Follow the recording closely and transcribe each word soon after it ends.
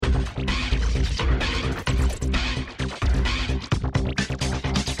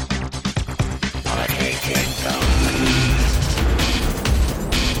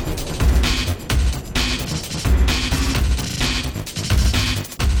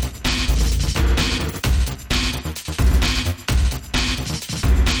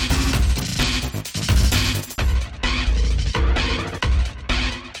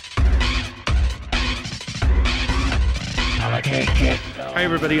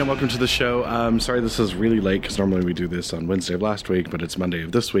everybody, and welcome to the show. Sorry this is really late, because normally we do this on Wednesday of last week, but it's Monday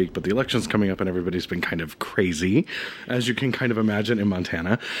of this week. But the election's coming up, and everybody's been kind of crazy, as you can kind of imagine, in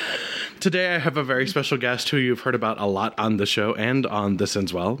Montana. Today I have a very special guest who you've heard about a lot on the show, and on This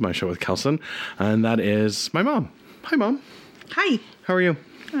Ends Well, my show with Kelson, and that is my mom. Hi, Mom. Hi. How are you?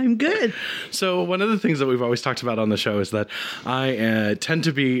 I'm good. So one of the things that we've always talked about on the show is that I tend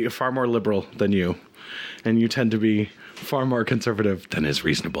to be far more liberal than you, and you tend to be far more conservative than is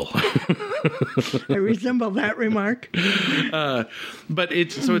reasonable. I resemble that remark. But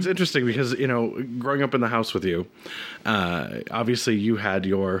it's interesting because, you know, growing up in the house with you, obviously you had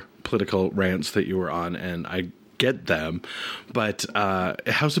your political rants that you were on, and I get them. But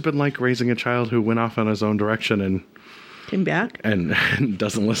how's it been like raising a child who went off on his own direction and came back and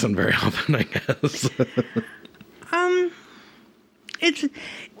doesn't listen very often, I guess? It's,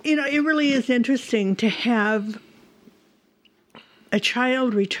 you know, it really is interesting to have a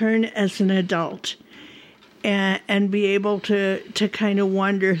child return as an adult and be able to kind of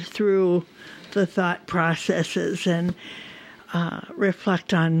wander through the thought processes and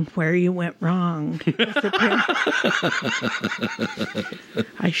reflect on where you went wrong.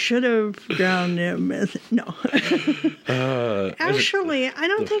 I should have drowned him. No. Actually, I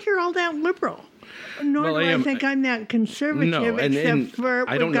don't think you're all that liberal. Nor do I think I'm that conservative, No, except for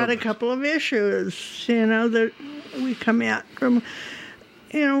we've got a couple of issues, you know, that we come at from,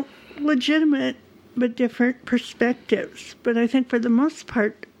 you know, legitimate but different perspectives. But I think for the most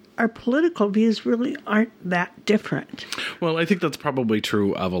part, our political views really aren't that different. Well, I think that's probably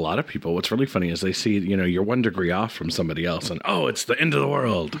true of a lot of people. What's really funny is they see, you know, you're 1 degree off from somebody else, and oh, it's the end of the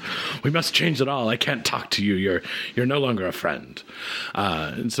world. We must change it all. I can't talk to you. You're no longer a friend.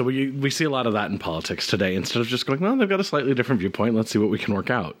 And so we see a lot of that in politics today. Instead of just going, well, they've got a slightly different viewpoint. Let's see what we can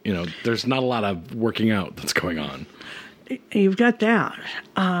work out. You know, there's not a lot of working out that's going on. You've got that.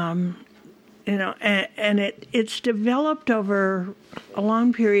 You know, and it's developed over a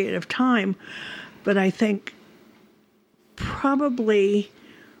long period of time, but I think probably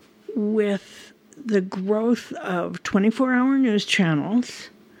with the growth of 24-hour news channels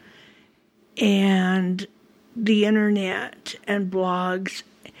and the internet and blogs,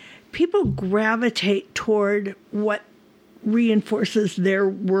 people gravitate toward what reinforces their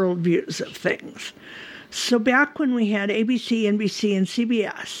worldviews of things. So back when we had ABC, NBC, and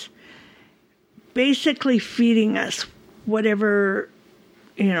CBS, basically feeding us whatever,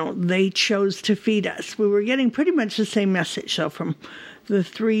 you know, they chose to feed us, we were getting pretty much the same message. So from the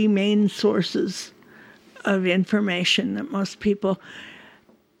three main sources of information that most people,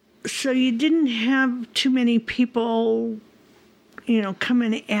 so you didn't have too many people, you know,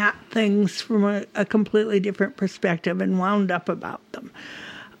 coming at things from a completely different perspective and wound up about them.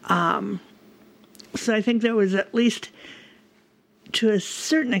 So I think there was, at least to a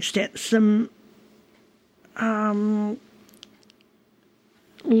certain extent, some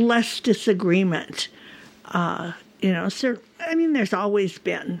less disagreement. You know, I mean, there's always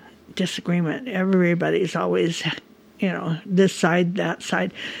been disagreement. Everybody's always, you know, this side, that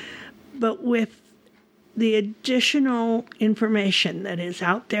side. But with the additional information that is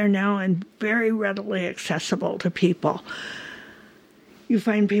out there now and very readily accessible to people, you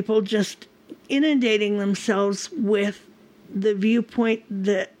find people just inundating themselves with the viewpoint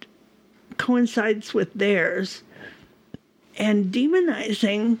that coincides with theirs and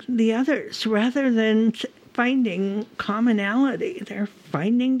demonizing the others rather than finding commonality. They're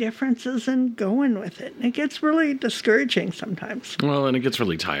finding differences and going with it. And it gets really discouraging sometimes. Well, and it gets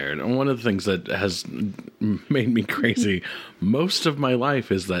really tired. And one of the things that has made me crazy most of my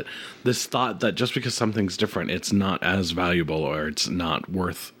life is that this thought that just because something's different, it's not as valuable or it's not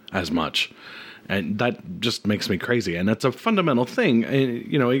worth as much. And that just makes me crazy. And that's a fundamental thing.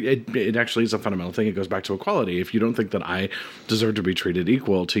 You know, it actually is a fundamental thing. It goes back to equality. If you don't think that I deserve to be treated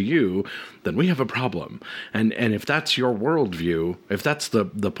equal to you, then we have a problem. And if that's your worldview, if that's the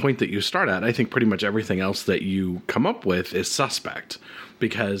point that you start at, I think pretty much everything else that you come up with is suspect.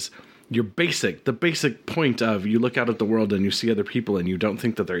 Because the basic point of you look out at the world and you see other people and you don't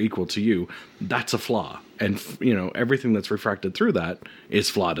think that they're equal to you, that's a flaw. And, you know, everything that's refracted through that is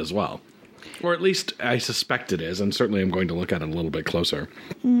flawed as well. Or at least I suspect it is, and certainly I'm going to look at it a little bit closer.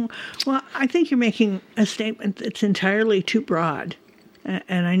 Well, I think you're making a statement that's entirely too broad.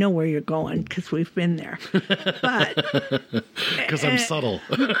 And I know where you're going, because we've been there. But because I'm subtle.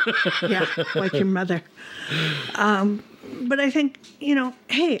 Yeah, like your mother. But I think, you know,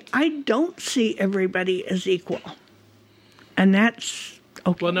 hey, I don't see everybody as equal. And that's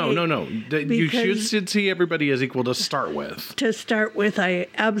Okay. Well, no. You Because- should see everybody as equal to start with. To start with, I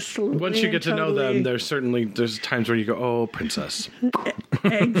absolutely. Once you and get to know totally- them, there's times where you go, "Oh, princess."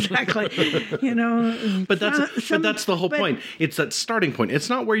 Exactly. But that's the whole point. It's that starting point. It's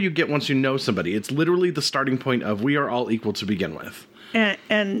not where you get once you know somebody. It's literally the starting point of we are all equal to begin with.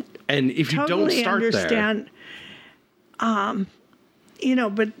 And if you don't totally start understand,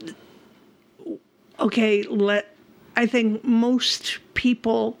 but okay, I think most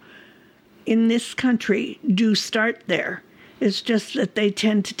people in this country do start there. It's just that they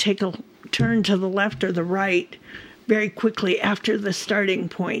tend to take a turn to the left or the right very quickly after the starting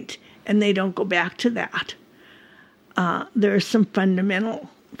point, and they don't go back to that. There are some fundamental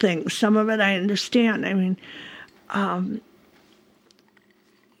things. Some of it I understand. I mean,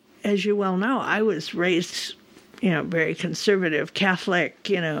 as you well know, I was raised, very conservative, Catholic,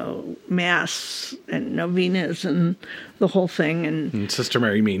 Mass and novenas and the whole thing. And Sister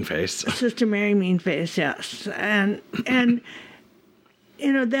Mary Meanface. Sister Mary Meanface, yes. And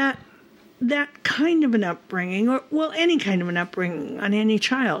that kind of an upbringing, or, well, any kind of an upbringing on any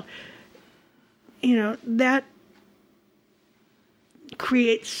child, that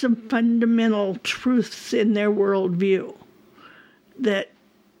creates some fundamental truths in their worldview that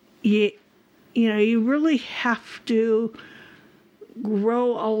you really have to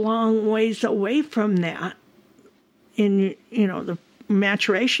grow a long ways away from that in, the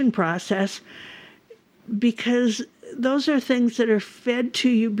maturation process, because those are things that are fed to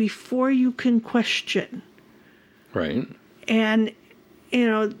you before you can question. Right. And,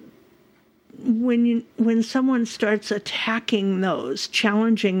 when someone starts attacking those,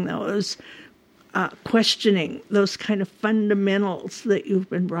 challenging those, questioning those kind of fundamentals that you've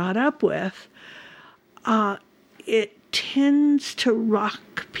been brought up with, it tends to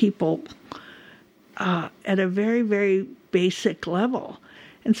rock people at a very, very basic level.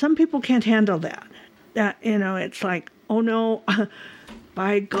 And some people can't handle that. It's like, oh no,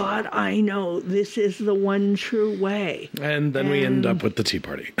 by God, I know this is the one true way. And then we end up with the Tea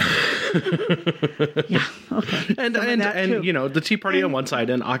Party. Yeah, okay. and the Tea Party on one side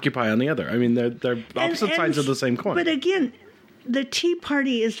and Occupy on the other. I mean, they're opposite sides of the same coin. But again, the Tea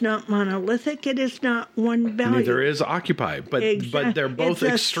Party is not monolithic. It is not one value. Neither is Occupy. But they're both It's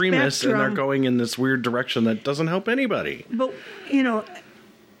a extremists, and they're spectrum. going in this weird direction that doesn't help anybody. But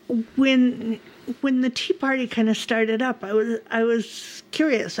when the Tea Party kind of started up, I was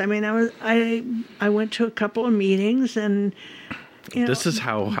curious. I mean, I went to a couple of meetings, and This is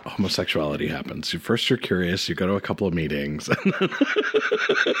how homosexuality happens. First you're curious, you go to a couple of meetings.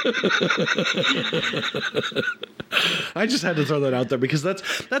 I just had to throw that out there because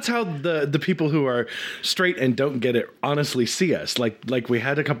that's how the people who are straight and don't get it honestly see us. Like we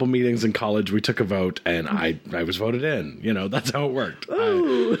had a couple meetings in college, we took a vote, and I was voted in. That's how it worked.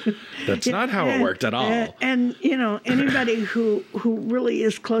 That's not how it worked at all. And anybody who really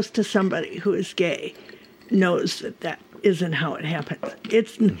is close to somebody who is gay knows that isn't how it happens.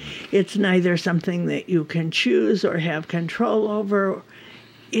 It's neither something that you can choose or have control over.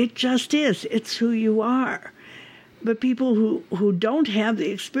 It just is. It's who you are. But people who don't have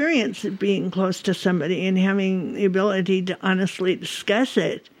the experience of being close to somebody and having the ability to honestly discuss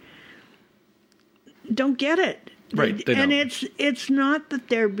it don't get it. Right, they and don't. it's not that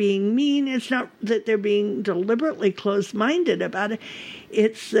they're being mean. It's not that they're being deliberately closed-minded about it.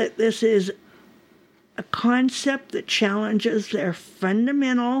 It's that this is a concept that challenges their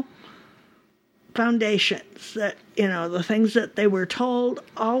fundamental foundations, that the things that they were told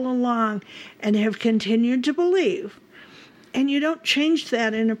all along and have continued to believe. And you don't change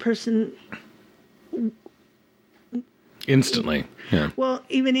that in a person, Instantly. Yeah. well,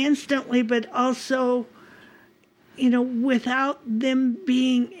 even instantly, but also without them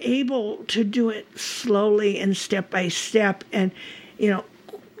being able to do it slowly and step by step, and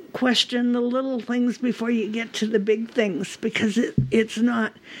question the little things before you get to the big things, because it's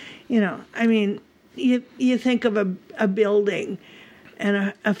not, I mean, you think of a building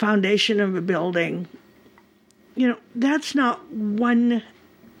and a foundation of a building, that's not one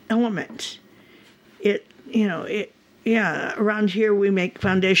element. Around here we make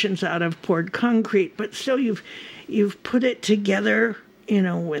foundations out of poured concrete, but still you've put it together,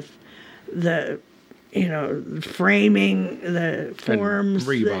 with the framing, the forms,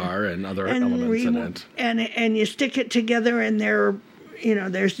 and rebar and other elements in it. And you stick it together, and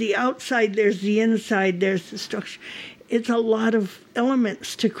there's the outside, there's the inside, there's the structure. It's a lot of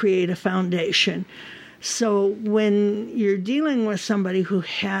elements to create a foundation. So when you're dealing with somebody who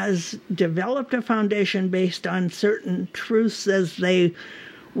has developed a foundation based on certain truths as they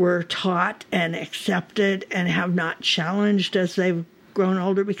were taught and accepted and have not challenged as they've grown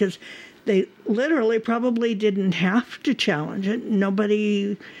older because they literally probably didn't have to challenge it.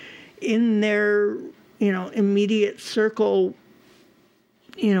 Nobody in their, immediate circle,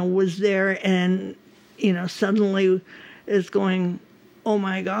 was there and, suddenly is going, oh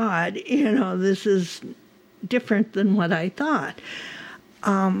my God, this is different than what I thought.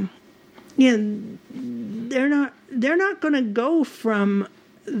 They're not going to go from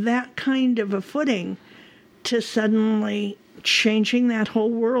that kind of a footing to suddenly changing that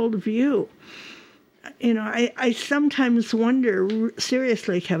whole world view. I sometimes wonder,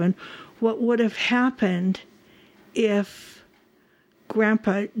 seriously, Kevin, what would have happened if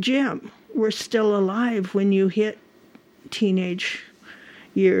Grandpa Jim were still alive when you hit teenage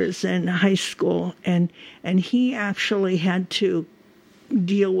years and high school, and he actually had to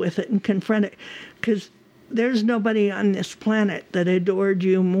deal with it and confront it, because there's nobody on this planet that adored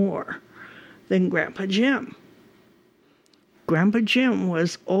you more than Grandpa Jim. Grandpa Jim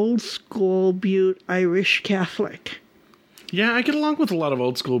was old school Butte Irish Catholic. Yeah, I get along with a lot of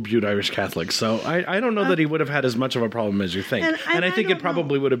old school Butte Irish Catholics, so I don't know that he would have had as much of a problem as you think. And I think it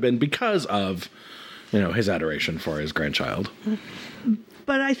probably would have been because of, his adoration for his grandchild.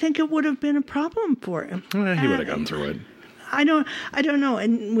 But I think it would have been a problem for him. He would have gone through it. I don't know,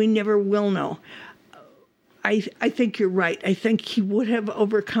 and we never will know. I think you're right. I think he would have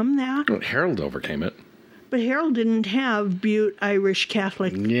overcome that. Well, Harold overcame it. But Harold didn't have Butte Irish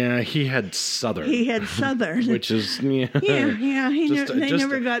Catholic. Yeah, he had Southern. Which is they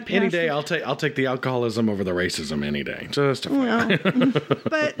never got past any day. I'll take the alcoholism over the racism any day.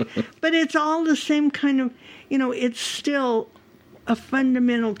 But it's all the same kind of, it's still a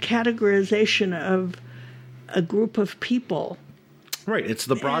fundamental categorization of a group of people. Right, it's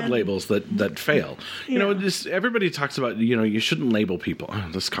the broad labels that fail. Everybody talks about, you shouldn't label people. Oh,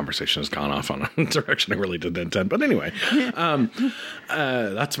 this conversation has gone off on a direction I really didn't intend. But anyway,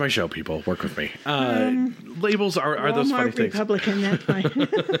 that's my show, people. Work with me. Labels are those funny things. Republican, that's fine.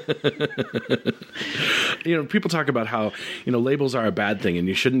 People talk about how, labels are a bad thing and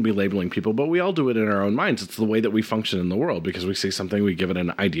you shouldn't be labeling people, but we all do it in our own minds. It's the way that we function in the world, because we see something, we give it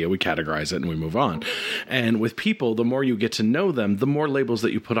an idea, we categorize it, and we move on. And with people, the more you get to know them, the more labels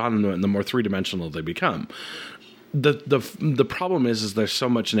that you put on them and the more three-dimensional they become. The problem is there's so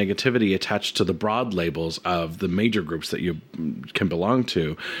much negativity attached to the broad labels of the major groups that you can belong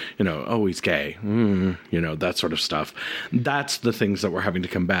to. Oh, he's gay, that sort of stuff. That's the things that we're having to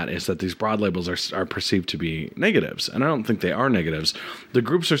combat, is that these broad labels are perceived to be negatives. And I don't think they are negatives. The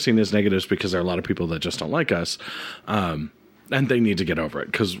groups are seen as negatives because there are a lot of people that just don't like us. And they need to get over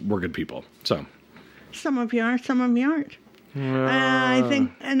it because we're good people. So some of you are, some of you aren't. I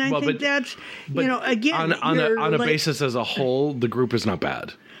think that's, again, on a basis as a whole, the group is not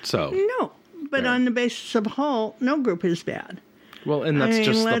bad. So no, but on the basis of a whole, no group is bad. Well, and that's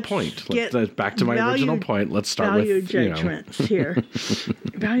just the point. Back to my original point. Let's start with value judgments here.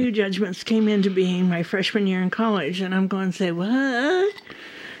 Value judgments came into being my freshman year in college, and I'm going to say, what?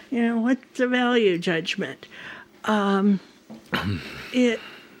 What's a value judgment? What's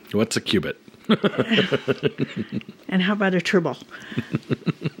a qubit? And how about a tribble?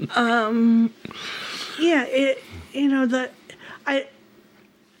 I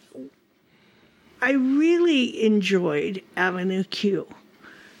really enjoyed Avenue Q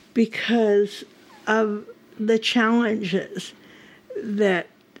because of the challenges that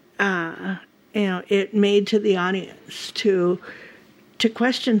it made to the audience to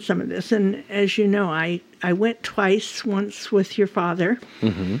question some of this. And as you know, I went twice, once with your father.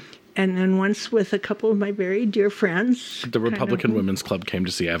 Mm-hmm. And then once with a couple of my very dear friends. The Republican Women's Club came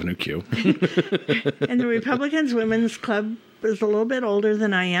to see Avenue Q. And the Republicans Women's Club is a little bit older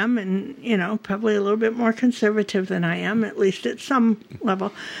than I am and, probably a little bit more conservative than I am, at least at some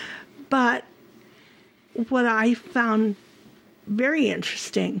level. But what I found very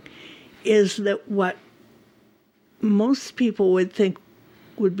interesting is that what most people would think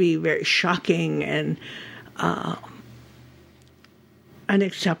would be very shocking and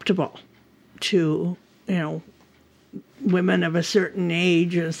unacceptable to, women of a certain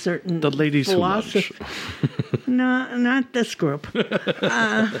age, a certain the ladies philosophy. No, not this group. But,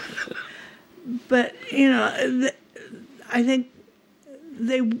 I think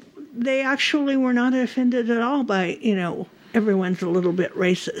they actually were not offended at all by, everyone's a little bit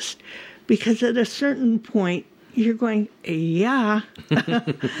racist. Because at a certain point, you're going, yeah,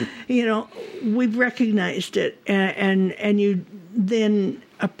 we've recognized it. And you then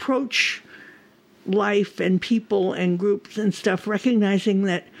approach life and people and groups and stuff, recognizing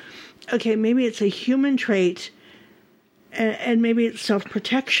that, okay, maybe it's a human trait and maybe it's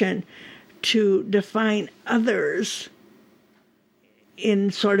self-protection to define others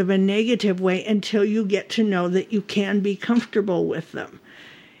in sort of a negative way until you get to know that you can be comfortable with them.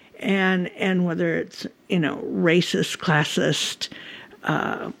 And whether it's, racist, classist,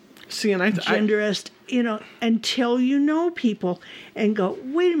 genderist, until you know people and go,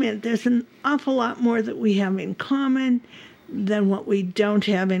 wait a minute, there's an awful lot more that we have in common than what we don't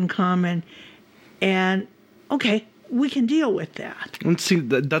have in common. And, okay, we can deal with that. And see,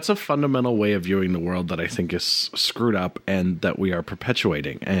 that's a fundamental way of viewing the world that I think is screwed up and that we are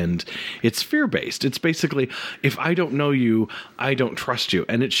perpetuating. And it's fear-based. It's basically, if I don't know you, I don't trust you.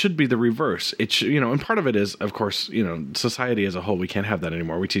 And it should be the reverse. It should, and part of it is, of course, society as a whole, we can't have that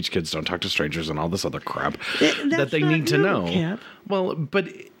anymore. We teach kids don't talk to strangers and all this other crap that they need to know. Cap. Well, but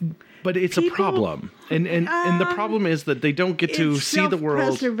it's a problem. And the problem is that they don't get to see the world.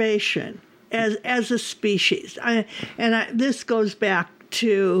 Self-preservation. As a species, this goes back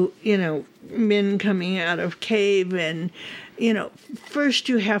to men coming out of cave, and first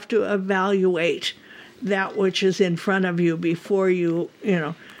you have to evaluate that which is in front of you before you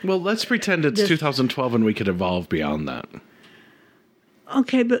Well, let's pretend it's 2012 and we could evolve beyond that.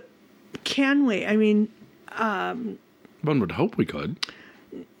 Okay, but can we? I mean, one would hope we could.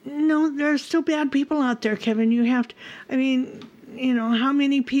 No, there are still bad people out there, Kevin. You have to. I mean. How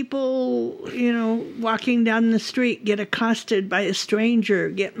many people, walking down the street get accosted by a stranger,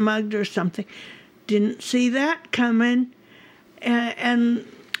 get mugged or something? Didn't see that coming.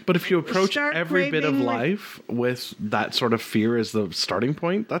 But if you approach every bit of life with that sort of fear as the starting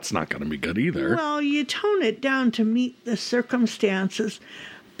point, that's not going to be good either. Well, you tone it down to meet the circumstances,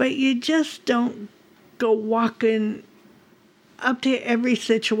 but you just don't go walking up to every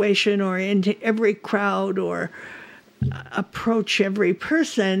situation or into every crowd or approach every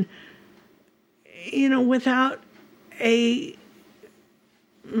person, without a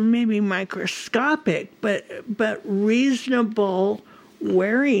maybe microscopic, but reasonable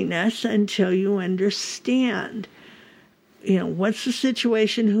wariness until you understand, what's the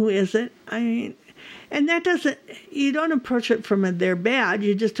situation, who is it? I mean, and you don't approach it from they're bad,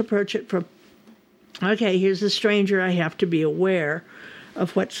 you just approach it from, okay, here's a stranger, I have to be aware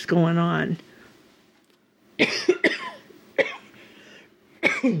of what's going on.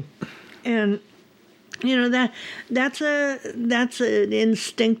 And that's an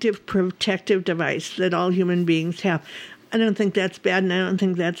instinctive protective device that all human beings have. I don't think that's bad, and I don't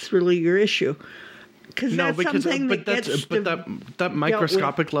think that's really your issue. That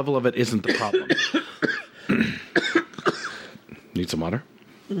microscopic level of it isn't the problem. Need some water?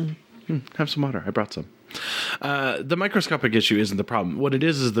 Have some water. I brought some. The microscopic issue isn't the problem. What it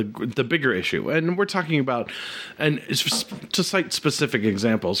is the bigger issue. And we're talking about, and to cite specific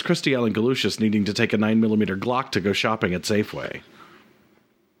examples, Christy Ellen Galushis needing to take a 9mm Glock to go shopping at Safeway.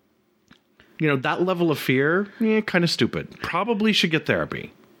 That level of fear, kind of stupid. Probably should get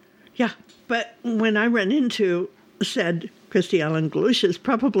therapy. Yeah, but when I run into said Christy Ellen Galushis,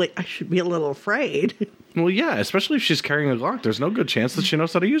 probably I should be a little afraid. Well, yeah, especially if she's carrying a Glock. There's no good chance that she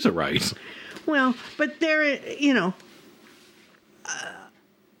knows how to use it right. Well, but there,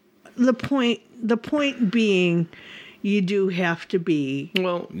 the point being, you do have to be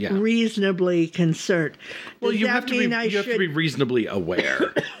reasonably concerned. Well, you have to be reasonably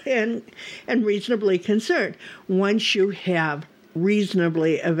aware and reasonably concerned. Once you have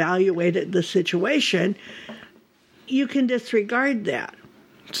reasonably evaluated the situation, you can disregard that.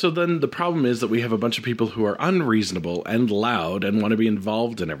 So then the problem is that we have a bunch of people who are unreasonable and loud and want to be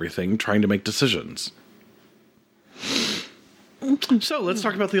involved in everything, trying to make decisions. So let's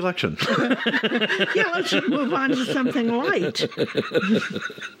talk about the election. Yeah, let's move on to something light.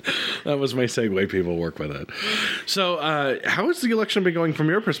 That was my segue. People work with it. So how has the election been going from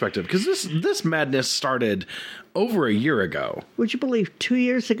your perspective? Because this madness started over a year ago. Would you believe 2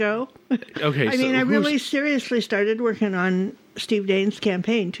 years ago? Okay. I really seriously started working on Steve Daines'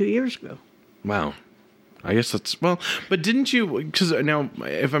 campaign 2 years ago. Wow. I guess that's, but didn't you, because now,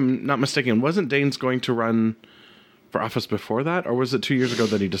 if I'm not mistaken, wasn't Daines going to run for office before that, or was it 2 years ago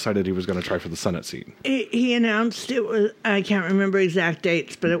that he decided he was going to try for the Senate seat? He announced it was, I can't remember exact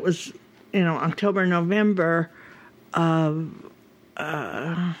dates, but it was, October, November of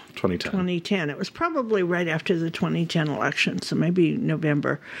 2010. It was probably right after the 2010 election, so maybe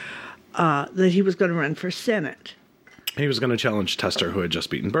November, that he was going to run for Senate. He was going to challenge Tester, who had just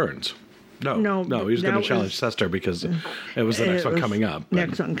beaten Burns. No, he was going to challenge Tester because it was the next one coming up.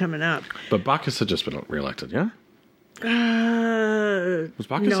 Next one coming up. But Baucus had just been reelected, yeah? Was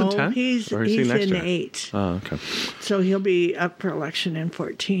Baucus in 10? He's in year? 8. Oh, okay. So he'll be up for election in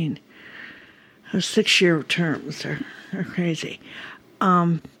 14. Those 6-year terms are crazy.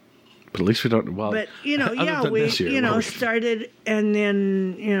 But at least we don't. Well, but other than we this year, started, and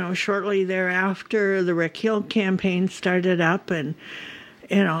then shortly thereafter, the Rick Hill campaign started up, and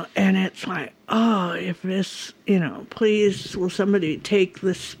and it's like, oh, if this, please, will somebody take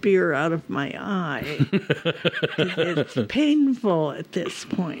the spear out of my eye? It's painful at this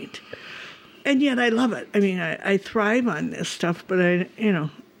point. And yet I love it. I mean, I thrive on this stuff, but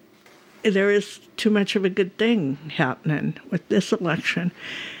there is too much of a good thing happening with this election.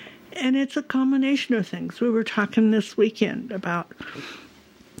 And it's a combination of things. We were talking this weekend about,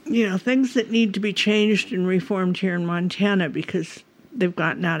 things that need to be changed and reformed here in Montana because they've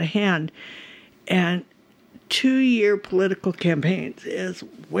gotten out of hand. And 2-year political campaigns is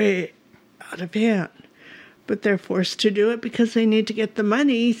way out of hand. But they're forced to do it because they need to get the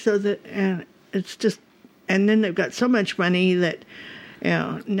money and then they've got so much money that,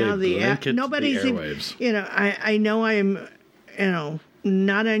 now nobody's, I know I'm,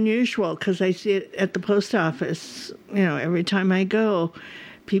 not unusual because I see it at the post office, every time I go.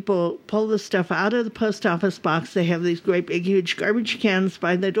 People pull the stuff out of the post office box. They have these great big huge garbage cans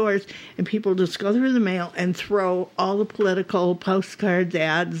by the doors, and people just go through the mail and throw all the political postcards,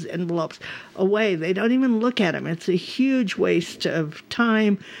 ads, envelopes away. They don't even look at them. It's a huge waste of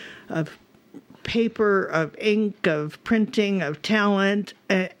time, of paper, of ink, of printing, of talent.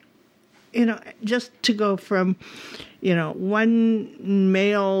 Just to go from, one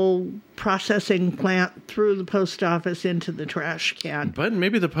mail processing plant through the post office into the trash can. But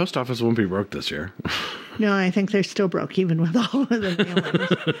maybe the post office won't be broke this year. No, I think they're still broke, even with all of the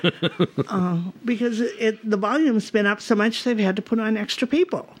mailings. Because the volume's been up so much, they've had to put on extra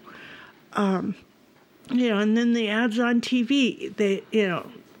people. And then the ads on TV,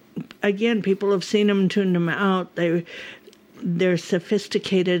 again, people have seen them, tuned them out. They're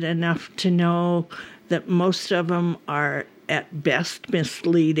sophisticated enough to know that most of them are at best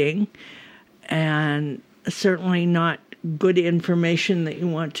misleading and certainly not good information that you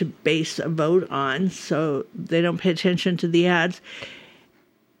want to base a vote on, so they don't pay attention to the ads.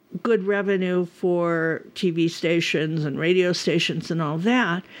 Good revenue for TV stations and radio stations and all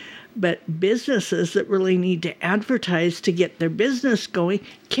that, but businesses that really need to advertise to get their business going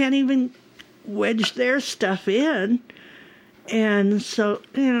can't even wedge their stuff in. And so,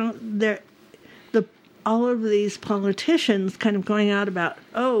 all of these politicians kind of going out about,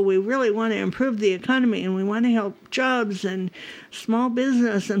 oh, we really want to improve the economy and we want to help jobs and small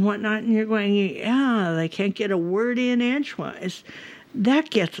business and whatnot. And you're going, yeah, they can't get a word in edgewise. That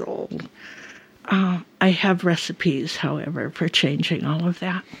gets old. I have recipes, however, for changing all of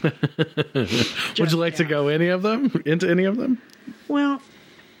that. Would you like to go into any of them? Well,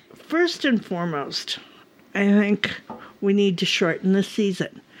 first and foremost, I think we need to shorten the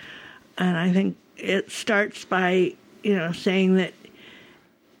season. And I think it starts by, saying that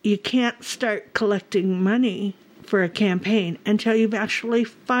you can't start collecting money for a campaign until you've actually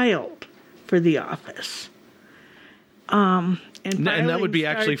filed for the office. And that would be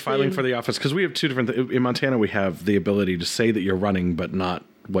actually filing for the office, because we have two different in Montana. We have the ability to say that you're running, but not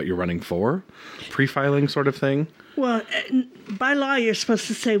what you're running for, pre-filing sort of thing. Well, by law, you're supposed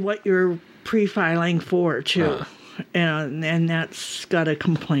to say what you're pre-filing for too. And that's got a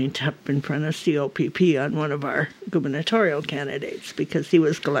complaint up in front of COPP on one of our gubernatorial candidates because he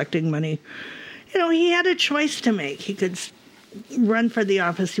was collecting money. He had a choice to make. He could run for the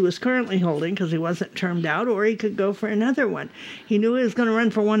office he was currently holding because he wasn't termed out, or he could go for another one. He knew he was going to run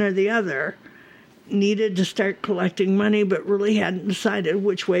for one or the other, needed to start collecting money, but really hadn't decided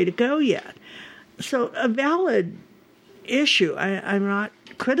which way to go yet. So a valid issue. I'm not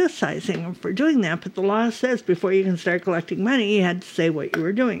criticizing him for doing that, but the law says before you can start collecting money, you had to say what you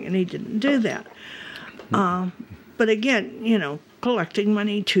were doing, and he didn't do that. But again, collecting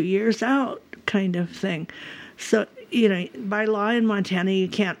money 2 years out kind of thing. So, by law in Montana, you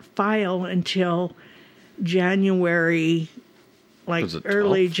can't file until January, like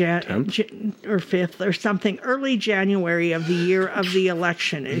early or 5th or something, early January of the year of the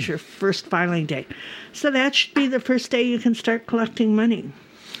election is your first filing date. So that should be the first day you can start collecting money.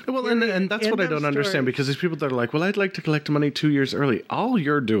 Well, and that's what I don't understand, because these people that are like, well, I'd like to collect money 2 years early. All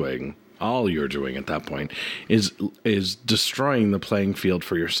you're doing at that point is destroying the playing field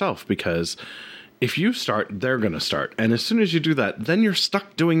for yourself, because if you start, they're going to start. And as soon as you do that, then you're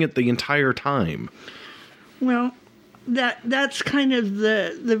stuck doing it the entire time. Well, that's kind of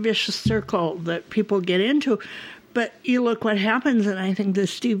the vicious circle that people get into. But you look what happens, and I think the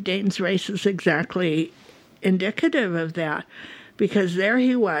Steve Daines race is exactly indicative of that. Because there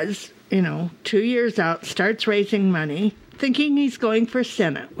he was, 2 years out, starts raising money thinking he's going for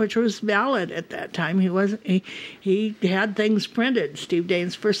Senate, which was valid at that time. He had things printed, Steve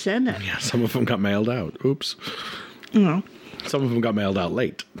Daines for Senate. Yeah, some of them got mailed out. Oops. You know, Some of them got mailed out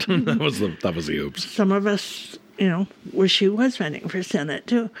late. that was the oops. some of us, wish he was running for Senate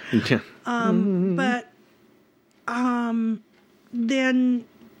too. Yeah. But then,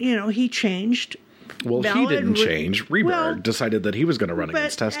 he changed. Well, he didn't change. Rieber decided that he was going to run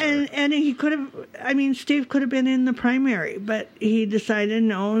against Tester. And he could have, Steve could have been in the primary, but he decided,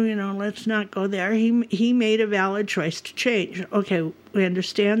 no, let's not go there. He made a valid choice to change. Okay, we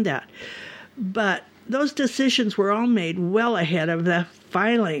understand that. But those decisions were all made well ahead of the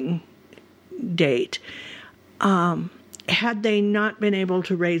filing date. Had they not been able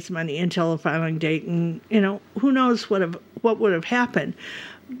to raise money until the filing date, and, who knows what would have happened.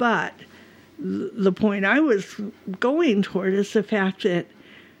 But the point I was going toward is the fact that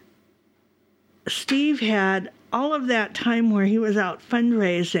Steve had all of that time where he was out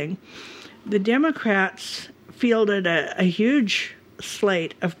fundraising. The Democrats fielded a huge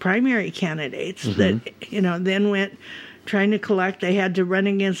slate of primary candidates that, then went trying to collect. They had to run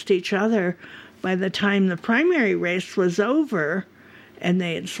against each other. By the time the primary race was over and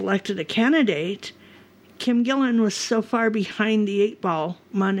they had selected a candidate, Kim Gillen was so far behind the 8 ball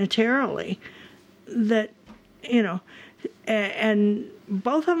monetarily that, and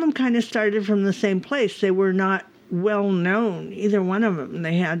both of them kind of started from the same place. They were not well known, either one of them.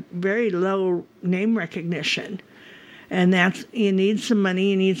 They had very low name recognition. And you need some money,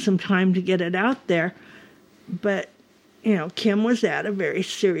 you need some time to get it out there. But, Kim was at a very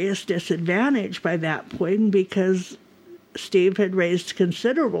serious disadvantage by that point because Steve had raised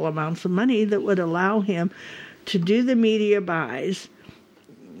considerable amounts of money that would allow him to do the media buys,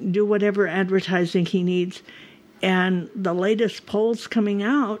 do whatever advertising he needs. And the latest polls coming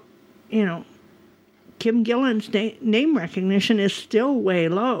out, Kim Gillen's name recognition is still way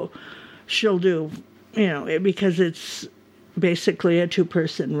low. She'll do, because it's basically a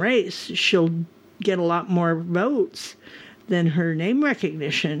 2-person race, she'll get a lot more votes than her name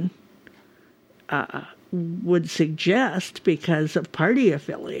recognition would suggest because of party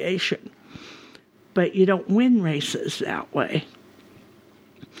affiliation. But you don't win races that way.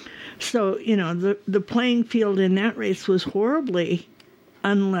 So, the playing field in that race was horribly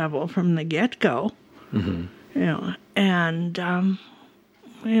unlevel from the get-go. Mm-hmm.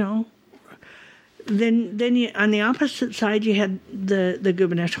 Then you, on the opposite side, you had the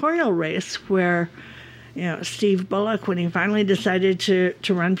gubernatorial race where, Steve Bullock, when he finally decided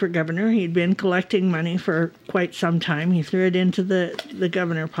to run for governor, he'd been collecting money for quite some time. He threw it into the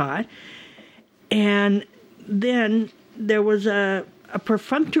governor pot. And then there was a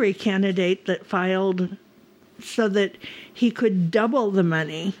perfunctory candidate that filed so that he could double the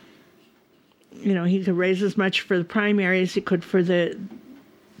money. He could raise as much for the primary as he could for the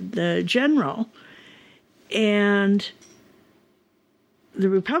general. And the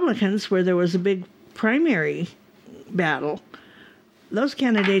Republicans, where there was a big primary battle, those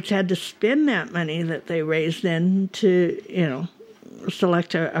candidates had to spend that money that they raised then to,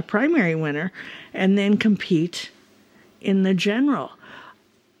 select a primary winner and then compete in the general.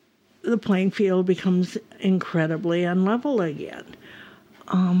 The playing field becomes incredibly unlevel again.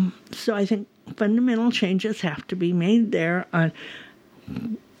 So I think fundamental changes have to be made there on,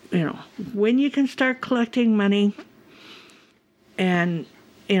 when you can start collecting money and,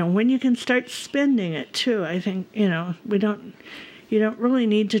 when you can start spending it too. I think, you don't really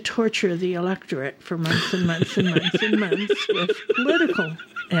need to torture the electorate for months and months and months and months with political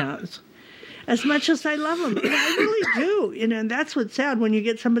ads. As much as I love them, I really do. And that's what's sad when you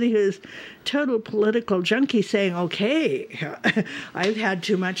get somebody who's total political junkie saying, "Okay, I've had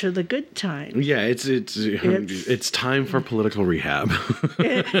too much of the good time." Yeah, it's time for political rehab.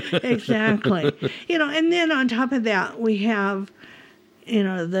 Exactly. And then on top of that, we have,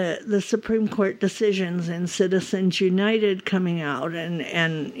 the Supreme Court decisions and Citizens United coming out,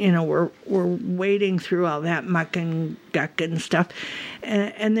 and we're wading through all that muck and guck and stuff,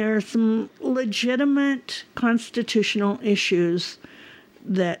 and there are some legitimate constitutional issues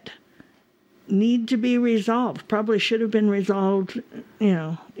that need to be resolved. Probably should have been resolved,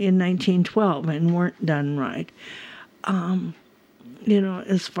 in 1912 and weren't done right.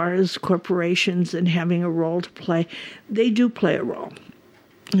 As far as corporations and having a role to play, they do play a role.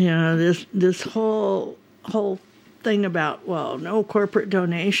 This whole thing about, no corporate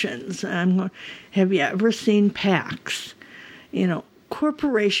donations. Have you ever seen PACs?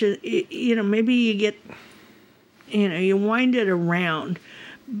 Corporation, maybe you get, you wind it around.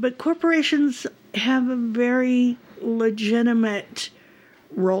 But corporations have a very legitimate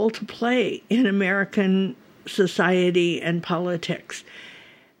role to play in American society and politics.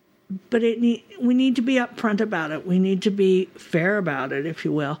 But we need to be upfront about it. We need to be fair about it, if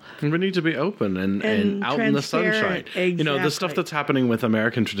you will. And we need to be open and out in the sunshine. Exactly. You know, the stuff that's happening with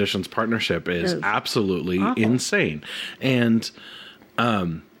American Traditions Partnership is absolutely awful. insane. And,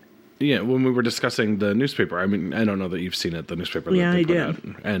 yeah, when we were discussing the newspaper, I mean, I don't know that you've seen it, the newspaper that Yeah, they I put did. out.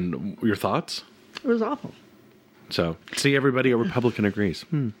 And your thoughts? It was awful. So, see, everybody, a Republican agrees.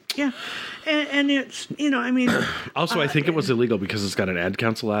 Yeah. And it's, you know, I mean... Also, I think it was illegal because it's got an ad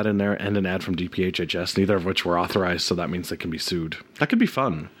council ad in there and an ad from DPHHS, neither of which were authorized, so that means they can be sued. That could be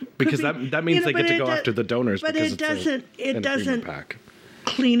fun, because that means they get to go after the donors. But because it doesn't pack.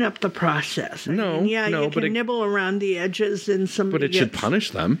 clean up the process. I No, mean, yeah, no, you but can nibble around the edges and somebody But it should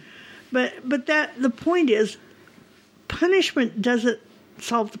punish them. But the point is, punishment doesn't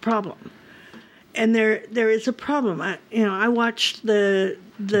solve the problem. And there is a problem. I watched the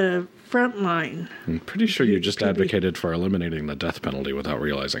Frontline. I'm pretty sure you just advocated for eliminating the death penalty without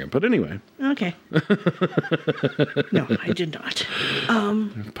realizing it. But anyway. Okay. No, I did not.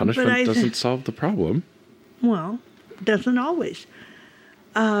 Punishment doesn't solve the problem. Well, doesn't always.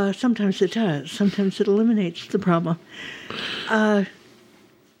 Sometimes it does. Sometimes it eliminates the problem.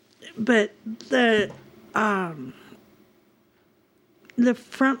 But the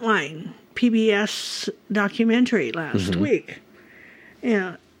Frontline PBS documentary last week,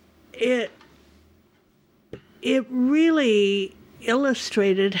 it really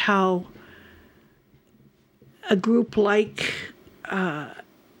illustrated how a group like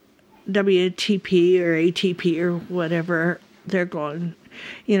WTP or ATP or whatever they're going,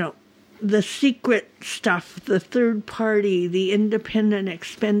 the secret stuff, the third party, the independent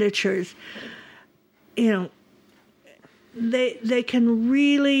expenditures, they can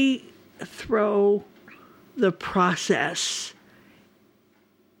really throw the process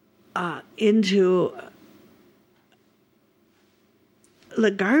into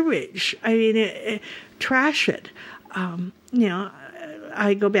the garbage. I mean, trash it.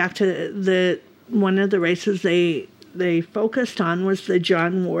 I go back to one of the races they focused on was the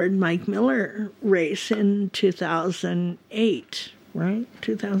John Ward Mike Miller race in 2008, right?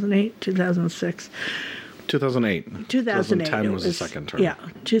 2008, 2006. 2008. 2010 was the second term. Yeah,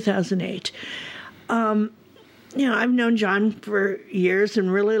 2008. I've known John for years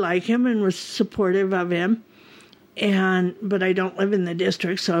and really like him and was supportive of him. But I don't live in the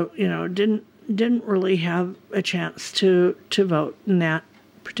district, so didn't really have a chance to vote in that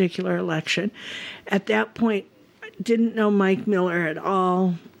particular election. At that point, didn't know Mike Miller at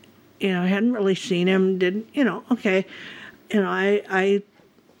all. Hadn't really seen him. I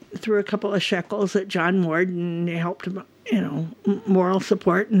threw a couple of shekels at John Ward and helped him, moral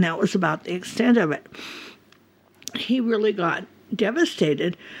support, and that was about the extent of it. He really got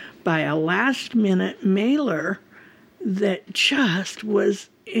devastated by a last-minute mailer that just was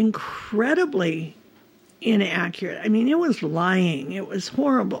incredibly inaccurate. I mean, it was lying. It was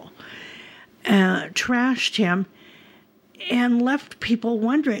horrible. Trashed him and left people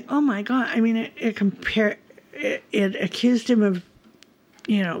wondering, oh, my God. I mean, it accused him of,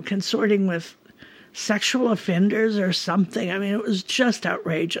 consorting with sexual offenders or something. I mean, it was just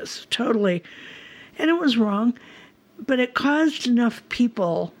outrageous, totally. And it was wrong. But it caused enough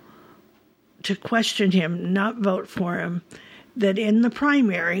people to question him, not vote for him, that in the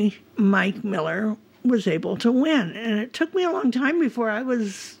primary, Mike Miller was able to win. And it took me a long time before I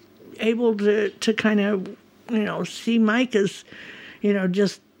was able to kind of, see Mike as,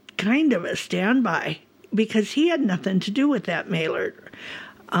 just kind of a standby, because he had nothing to do with that mailer.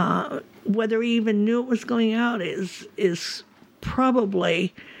 Whether he even knew it was going out is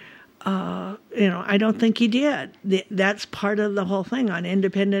probably... I don't think he did. That's part of the whole thing on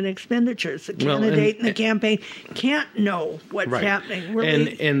independent expenditures. The candidate and the campaign can't know what's happening.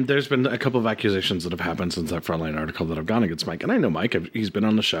 Really. And there's been a couple of accusations that have happened since that Frontline article that have gone against Mike. And I know Mike. He's been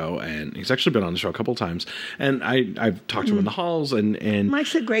on the show, and he's actually been on the show a couple of times. And I've talked to him in the halls. And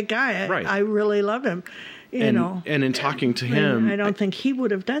Mike's a great guy. I really love him. And in talking to him, I don't think he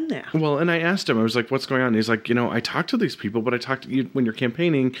would have done that. Well, and I asked him, I was like, what's going on? And he's like, I talk to these people, but I talk to you when you're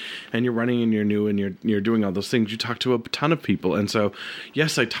campaigning and you're running and you're new and you're doing all those things. You talk to a ton of people. And so,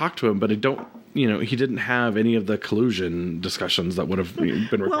 yes, I talked to him, but I don't, he didn't have any of the collusion discussions that would have been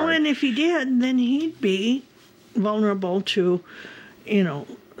required. Well, and if he did, then he'd be vulnerable to,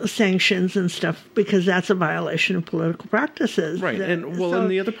 sanctions and stuff, because that's a violation of political practices. Right. And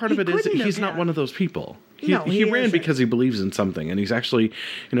the other part of it is he's not one of those people. He ran because he believes in something, and he's actually,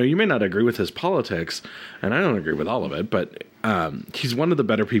 you may not agree with his politics, and I don't agree with all of it, but he's one of the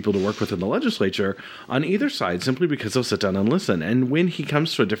better people to work with in the legislature on either side, simply because he'll sit down and listen. And when he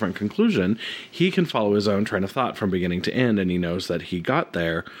comes to a different conclusion, he can follow his own train of thought from beginning to end, and he knows that he got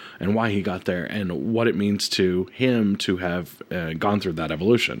there and why he got there and what it means to him to have gone through that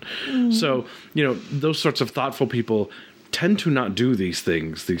evolution. So, those sorts of thoughtful people tend to not do these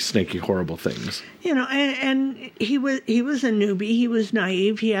things, these snaky, horrible things. And he was a newbie. He was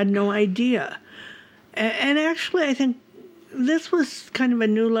naive. He had no idea. And actually, I think this was kind of a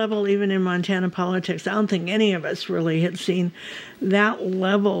new level even in Montana politics. I don't think any of us really had seen that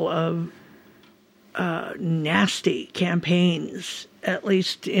level of nasty campaigns, at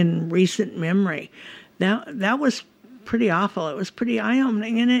least in recent memory. That was pretty awful. It was pretty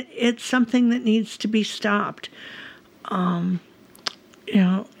eye-opening, and it's something that needs to be stopped. And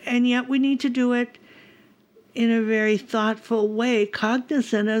yet we need to do it in a very thoughtful way,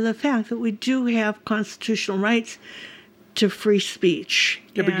 cognizant of the fact that we do have constitutional rights to free speech.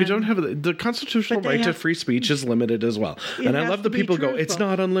 Yeah, but you don't have the constitutional right to free speech is limited as well. And I love the people go, it's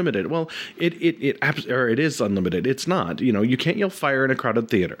not unlimited. Well, it is unlimited. It's not. You can't yell fire in a crowded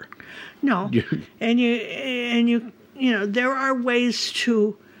theater. No, and you there are ways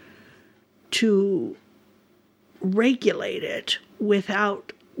to regulate it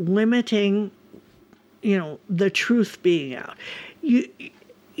without limiting, the truth being out.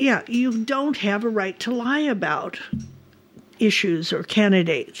 You don't have a right to lie about issues or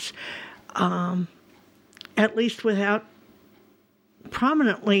candidates, at least without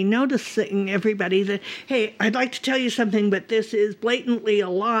prominently noticing everybody that, hey, I'd like to tell you something, but this is blatantly a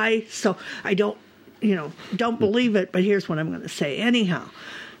lie, so I don't believe it, but here's what I'm going to say anyhow.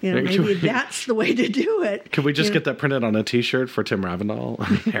 Maybe that's the way to do it. Could we just get that printed on a T-shirt for Tim Ravindall,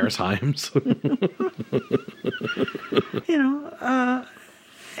 Harris Himes?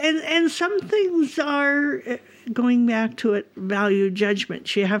 And some things are, going back to it, value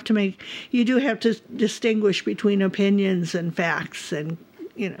judgment. You do have to distinguish between opinions and facts, and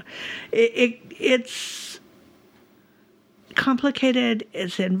it's complicated,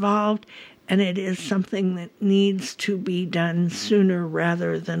 it's involved, and it is something that needs to be done sooner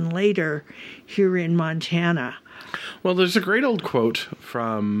rather than later here in Montana. Well, there's a great old quote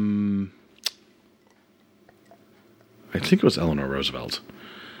from, I think it was Eleanor Roosevelt.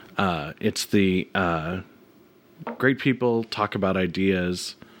 It's the great people talk about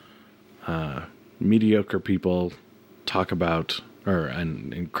ideas, mediocre people talk about,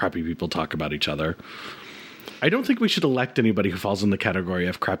 and crappy people talk about each other. I don't think we should elect anybody who falls in the category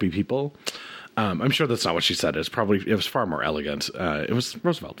of crappy people. I'm sure that's not what she said. It was far more elegant. It was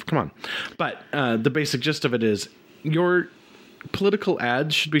Roosevelt. Come on. But the basic gist of it is your political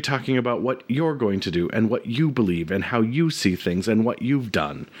ads should be talking about what you're going to do and what you believe and how you see things and what you've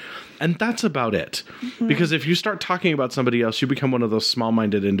done. And that's about it. Mm-hmm. Because if you start talking about somebody else, you become one of those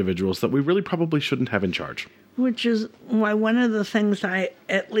small-minded individuals that we really probably shouldn't have in charge. Which is why one of the things I,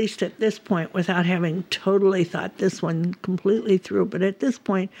 at least at this point, without having totally thought this one completely through, but at this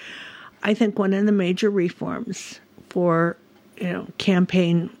point, I think one of the major reforms for,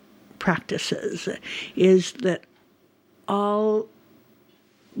 campaign practices is that all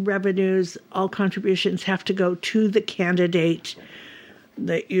revenues, all contributions have to go to the candidate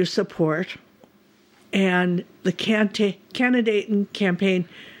that you support, and the candidate and campaign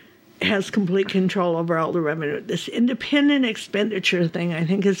has complete control over all the revenue. This independent expenditure thing, I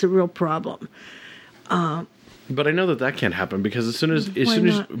think, is a real problem. But I know that can't happen because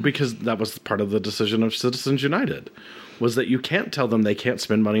because that was part of the decision of Citizens United, was that you can't tell them they can't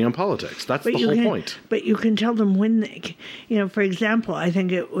spend money on politics. That's the whole point. But you can tell them when they, for example, I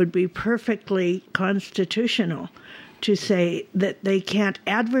think it would be perfectly constitutional to say that they can't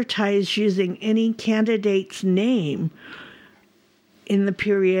advertise using any candidate's name in the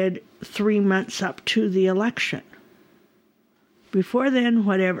period 3 months up to the election. Before then,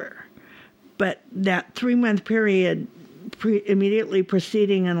 whatever. But that 3-month period immediately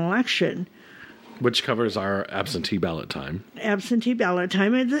preceding an election, which covers our absentee ballot time. Absentee ballot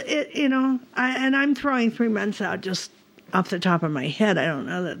time. And I'm throwing 3 months out just off the top of my head. I don't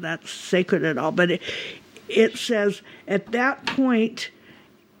know that that's sacred at all. But it says at that point,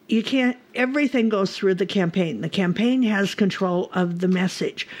 you can't, everything goes through the campaign. The campaign has control of the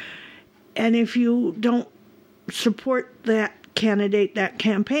message. And if you don't support that candidate, that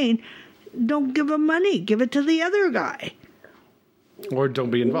campaign, don't give them money. Give it to the other guy. Or don't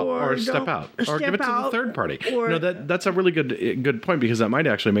be involved, or step out, or give it to the third party. That's a really good point, because that might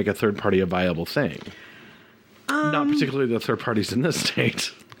actually make a third party a viable thing. Not particularly the third parties in this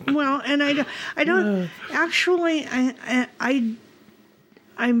state. Well, and I don't actually. I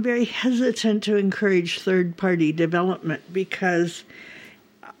I'm very hesitant to encourage third-party development because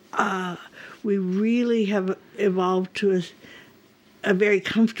we really have evolved to a very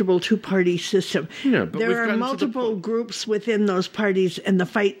comfortable two-party system. Yeah, but there are multiple groups within those parties, and the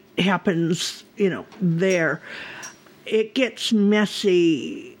fight happens, there. It gets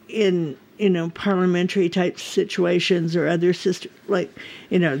messy in, parliamentary type situations or other systems, like,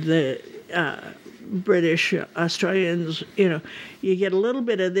 the British, Australians, you get a little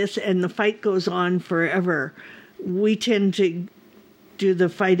bit of this and the fight goes on forever. We tend to do the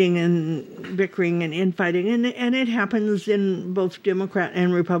fighting and bickering and infighting, and it happens in both Democrat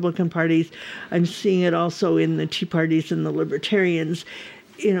and Republican parties. I'm seeing it also in the Tea Parties and the Libertarians,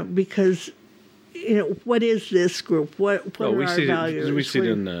 because what is this group? What are our values? We see it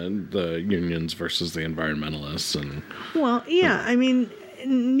in the unions versus the environmentalists, and I mean,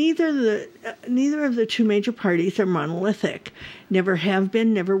 neither of the two major parties are monolithic. Never have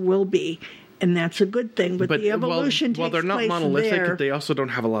been, never will be. And that's a good thing, but the evolution takes place there. Well, they're not monolithic. They also don't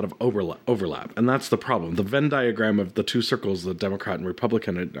have a lot of overlap, and that's the problem. The Venn diagram of the two circles, the Democrat and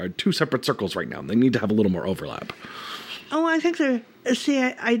Republican, are two separate circles right now. They need to have a little more overlap. Oh, I think there. See,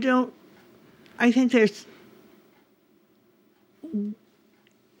 I don't. I think there's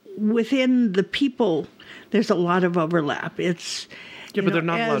within the people. There's a lot of overlap. It's but they're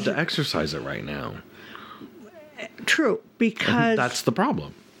not allowed to exercise it right now. True, because that's the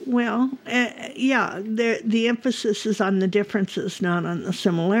problem. Well, the emphasis is on the differences, not on the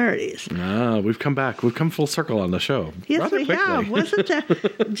similarities. We've come back. We've come full circle on the show. Yes, we have. Wasn't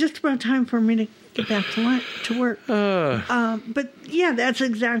that just about time for me to get back to work? But yeah, that's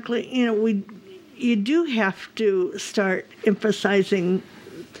exactly, you do have to start emphasizing,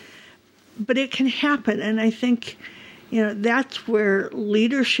 but it can happen. And I think, that's where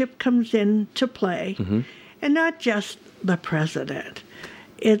leadership comes into play, and not just the president.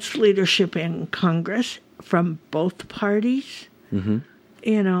 It's leadership in Congress from both parties. It's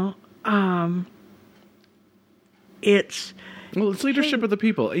leadership of the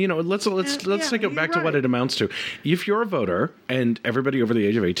people. Let's take it back to what it amounts to. If you're a voter, and everybody over the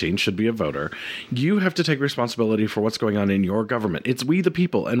age of 18 should be a voter, you have to take responsibility for what's going on in your government. It's we the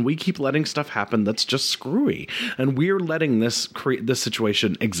people, and we keep letting stuff happen that's just screwy, and we're letting this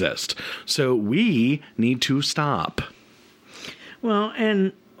situation exist. So we need to stop. Well,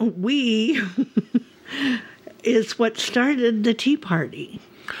 and we is what started the Tea Party.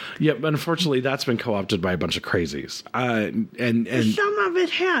 Yeah, but unfortunately, that's been co-opted by a bunch of crazies. And some of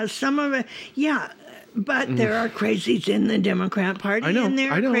it has, some of it, yeah. But there are crazies in the Democrat Party. I know. And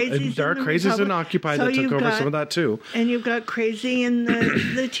there are crazies in Occupy that took over some of that too. And you've got crazy in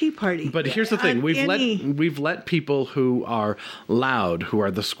the Tea Party. But here's the thing: we've let people who are loud, who are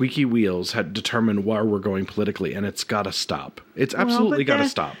the squeaky wheels, determine where we're going politically, and it's got to stop. It's absolutely got to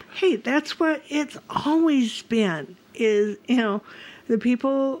stop. Hey, that's what it's always been. Is the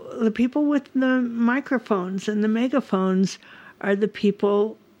people with the microphones and the megaphones are the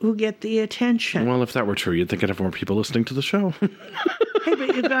people who get the attention. Well, if that were true, you'd think I'd have more people listening to the show. Hey,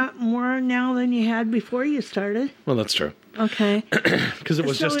 but you've got more now than you had before you started. Well, that's true. Okay. Because it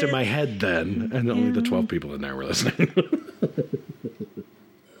was just in my head then, and only the 12 people in there were listening.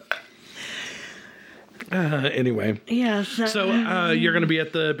 Anyway. Yes. So you're going to be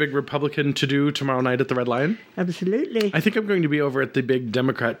at the big Republican to-do tomorrow night at the Red Lion? Absolutely. I think I'm going to be over at the big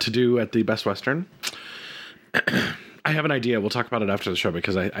Democrat to-do at the Best Western. I have an idea. We'll talk about it after the show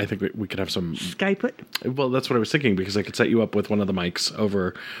because I think we could have some... Skype it? Well, that's what I was thinking because I could set you up with one of the mics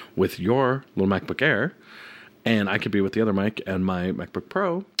over with your little MacBook Air, and I could be with the other mic and my MacBook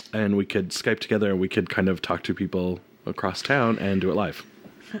Pro, and we could Skype together and we could kind of talk to people across town and do it live.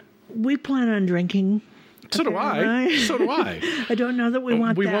 We plan on drinking. So do I. So do I. I don't know that we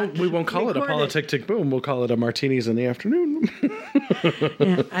want that. We won't call it a politic tick boom. We'll call it a martinis in the afternoon.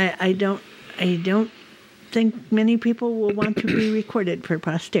 Yeah, I don't think many people will want to be recorded for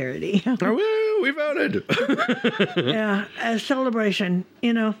posterity. Oh, we voted. Yeah, a celebration,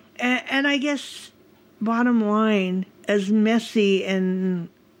 and I guess bottom line, as messy and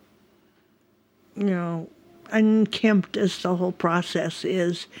unkempt as the whole process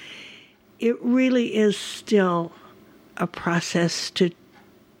is, it really is still a process to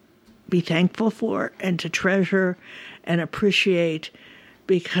be thankful for and to treasure and appreciate,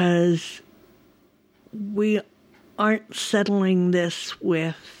 because we aren't settling this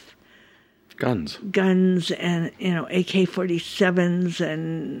with guns and AK-47s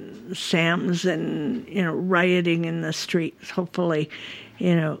and SAMs and rioting in the streets. Hopefully,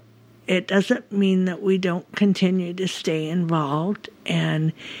 it doesn't mean that we don't continue to stay involved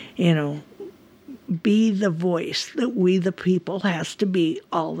and be the voice that we, the people, has to be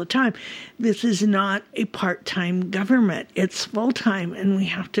all the time. This is not a part-time government. It's full-time, and we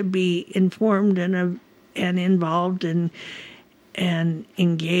have to be informed and involved and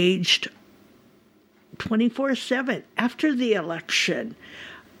engaged 24/7 after the election.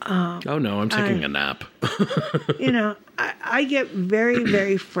 Oh, no, I'm taking a nap. I get very,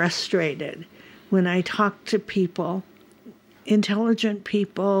 very frustrated when I talk to people, intelligent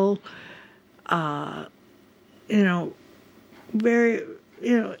people, very,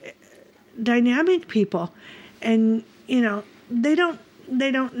 dynamic people, and, they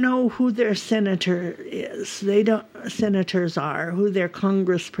don't know who their senator is. Senators are, who their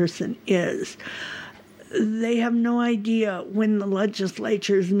congressperson is. They have no idea when the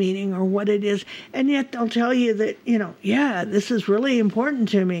legislature is meeting or what it is, and yet they'll tell you that, this is really important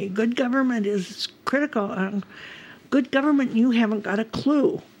to me. Good government is critical. Good government, you haven't got a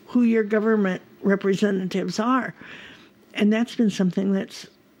clue who your government representatives are. And that's been something that's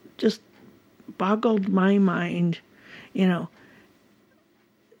just boggled my mind.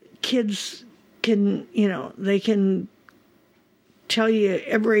 Kids can, they can tell you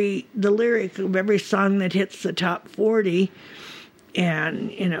the lyric of every song that hits the top 40, and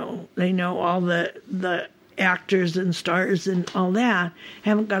they know all the actors and stars and all that,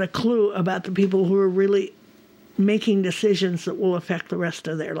 haven't got a clue about the people who are really making decisions that will affect the rest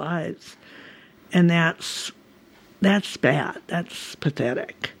of their lives. And that's bad. That's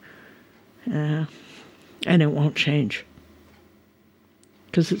pathetic. And it won't change.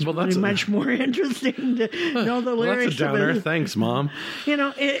 Because it's much more interesting to know the lyrics. That's a downer. Thanks, Mom.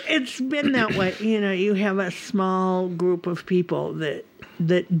 It's been that way. You have a small group of people that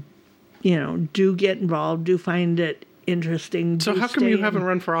do get involved, do find it interesting. So how come you haven't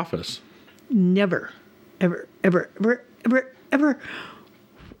run for office? Never, ever, ever, ever, ever, ever.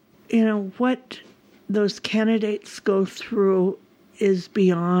 What those candidates go through is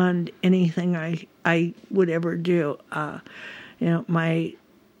beyond anything I would ever do. My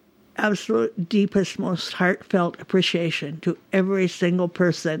absolute deepest, most heartfelt appreciation to every single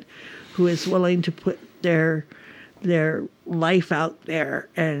person who is willing to put their life out there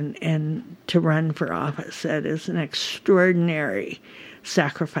and to run for office. That is an extraordinary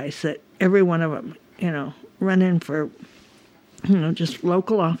sacrifice that every one of them, run in for, just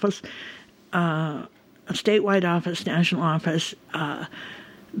local office, a statewide office, national office.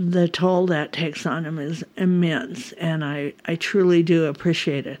 The toll that takes on them is immense, and I truly do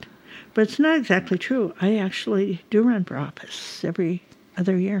appreciate it. But it's not exactly true. I actually do run for office every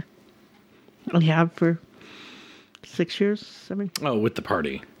other year. I have for 6 years, 7 years. Oh, with the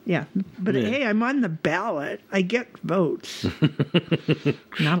party. Yeah. But hey, I'm on the ballot. I get votes.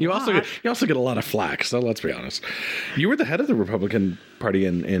 Not You also get a lot of flack, so let's be honest. You were the head of the Republican Party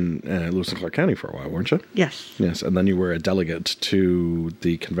in Lewis and Clark County for a while, weren't you? Yes. Yes, and then you were a delegate to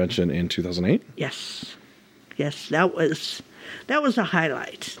the convention in 2008? Yes. That was a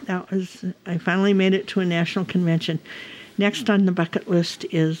highlight. I finally made it to a national convention. Next on the bucket list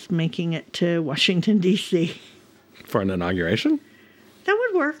is making it to Washington, D.C. For an inauguration? That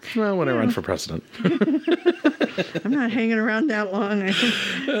would work. Well, when I run for president. I'm not hanging around that long.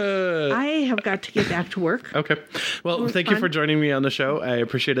 I have got to get back to work. Okay. Well, thank you for joining me on the show. I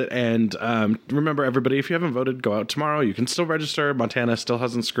appreciate it. And remember, everybody, if you haven't voted, go out tomorrow. You can still register. Montana still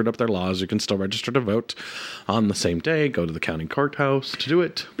hasn't screwed up their laws. You can still register to vote on the same day. Go to the county courthouse to do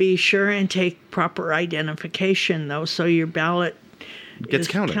it. Be sure and take proper identification, though, so your ballot gets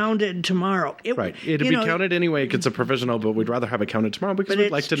counted tomorrow. Right. It'll be counted anyway. It's a provisional, but we'd rather have it counted tomorrow because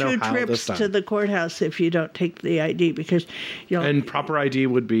we'd like to know how this trips done. To the courthouse if you don't take the ID because and proper ID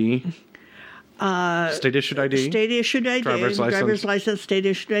would be state issued ID, driver's license, state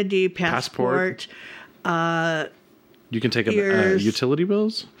issued ID, passport. You can take utility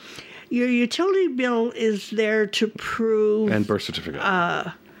bills. Your utility bill is there to prove and birth certificate.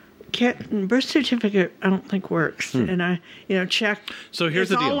 Birth certificate, I don't think works. And I, check. So here's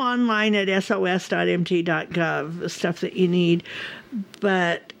the deal. It's all online at sos.mt.gov, the stuff that you need.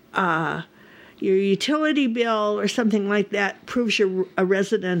 But your utility bill or something like that proves you're a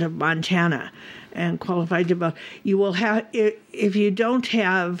resident of Montana and qualified to vote. You will have, if you don't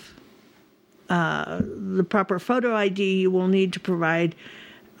have the proper photo ID, you will need to provide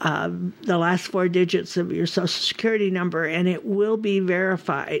the last 4 digits of your Social Security number, and it will be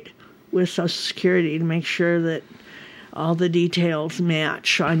verified with Social Security to make sure that all the details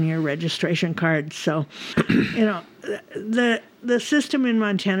match on your registration card. So, the system in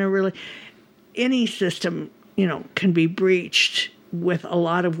Montana really, any system, can be breached with a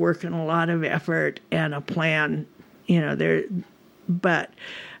lot of work and a lot of effort and a plan, but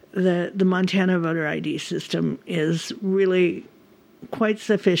the Montana voter ID system is really quite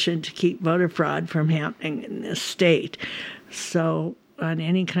sufficient to keep voter fraud from happening in this state. So on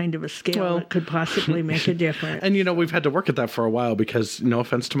any kind of a scale, it could possibly make a difference. And, we've had to work at that for a while because, no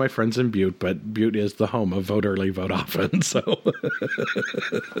offense to my friends in Butte, but Butte is the home of vote early, vote often. So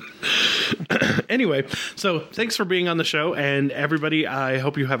anyway, so thanks for being on the show. And everybody, I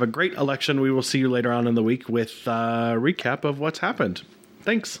hope you have a great election. We will see you later on in the week with a recap of what's happened.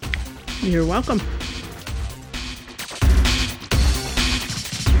 Thanks. You're welcome.